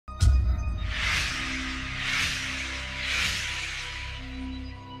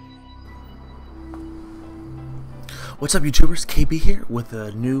What's up, YouTubers? KB here with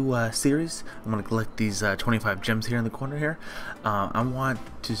a new series. I'm going to collect these 25 gems here in the corner here. I want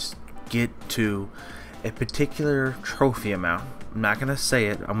to get to a particular trophy amount. I'm not going to say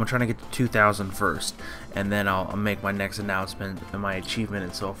it. I'm trying to get to 2,000 first, and then I'll make my next announcement and my achievement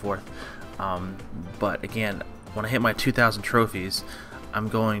and so forth. But again, when I hit my 2,000 trophies, I'm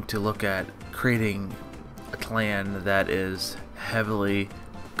going to look at creating a clan that is heavily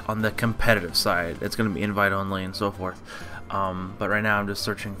on the competitive side. It's going to be invite only and so forth, but right now I'm just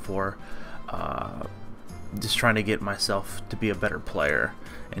searching for just trying to get myself to be a better player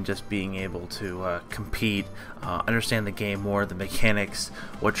and just being able to compete, understand the game more, the mechanics,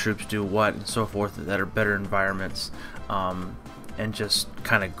 what troops do what and so forth, that are better environments, and just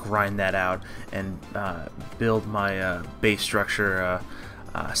kind of grind that out and build my base structure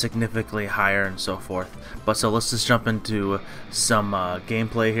significantly higher and so forth. But so let's just jump into some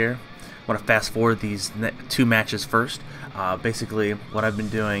gameplay here. I want to fast forward these two matches first. Basically what I've been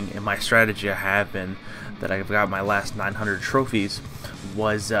doing in my strategy, I have been that I've got my last 900 trophies,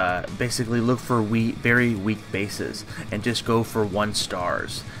 was basically look for very weak bases and just go for 1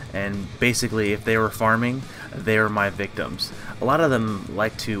 stars. And basically if they were farming, they were my victims. A lot of them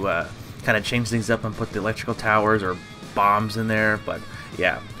like to kind of change things up and put the electrical towers or bombs in there, but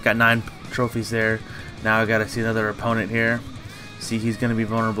yeah, got 9 trophies there. Now I gotta see another opponent here. See, he's gonna be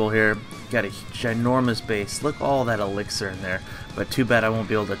vulnerable here. Got a ginormous base. Look, all that elixir in there, but too bad I won't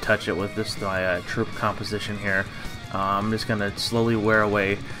be able to touch it with this my troop composition here. I'm just gonna slowly wear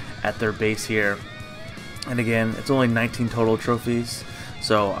away at their base here, and again, it's only 19 total trophies,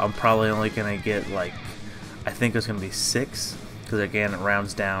 so I'm probably only gonna get, like, I think it's gonna be 6, because again it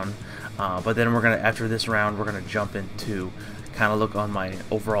rounds down. But then we're gonna, after this round, we're gonna jump into kind of look on my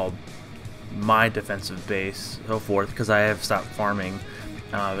overall defensive base, so forth, because I have stopped farming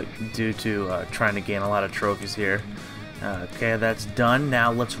due to trying to gain a lot of trophies here. Okay, that's done.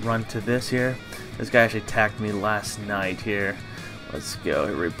 Now let's run to this here. This guy actually attacked me last night here. Let's go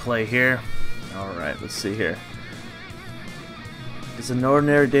replay here. Alright, let's see here. It's an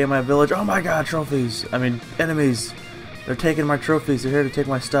ordinary day in my village. Oh my god, trophies! I mean, enemies! They're taking my trophies. They're here to take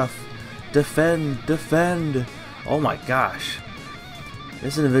my stuff. Defend! Defend! Oh my gosh.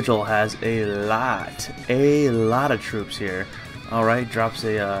 This individual has a lot of troops here. Alright, drops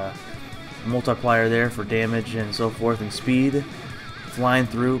a multiplier there for damage and so forth and speed. Flying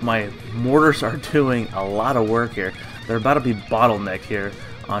through. My mortars are doing a lot of work here. They're about to be bottlenecked here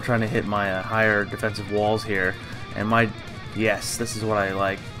on trying to hit my higher defensive walls here. And yes, this is what I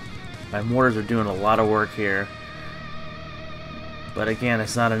like. My mortars are doing a lot of work here. But again,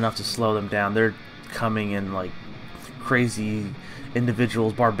 it's not enough to slow them down. They're coming in like crazy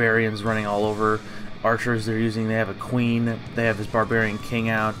individuals, barbarians running all over. Archers they're using, they have a queen, they have his barbarian king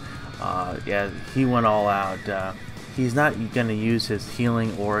out. Yeah, he went all out. He's not going to use his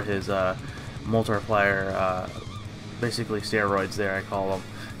healing or his multiplier, basically steroids there, I call them,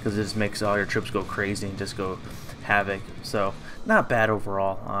 because it just makes all your troops go crazy and just go havoc. So, not bad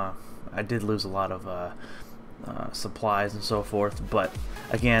overall. I did lose a lot of supplies and so forth, but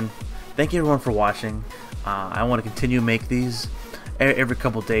again, thank you everyone for watching. I want to continue to make these every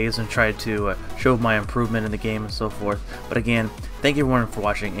couple days and try to show my improvement in the game and so forth. But again, thank you everyone for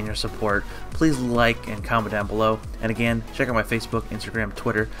watching and your support. Please like and comment down below, and again, check out my Facebook, Instagram,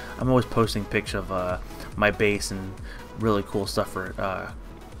 Twitter. I'm always posting pics of my base and really cool stuff for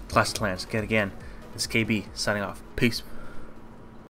Clash of Clans. Again, this is KB signing off. Peace.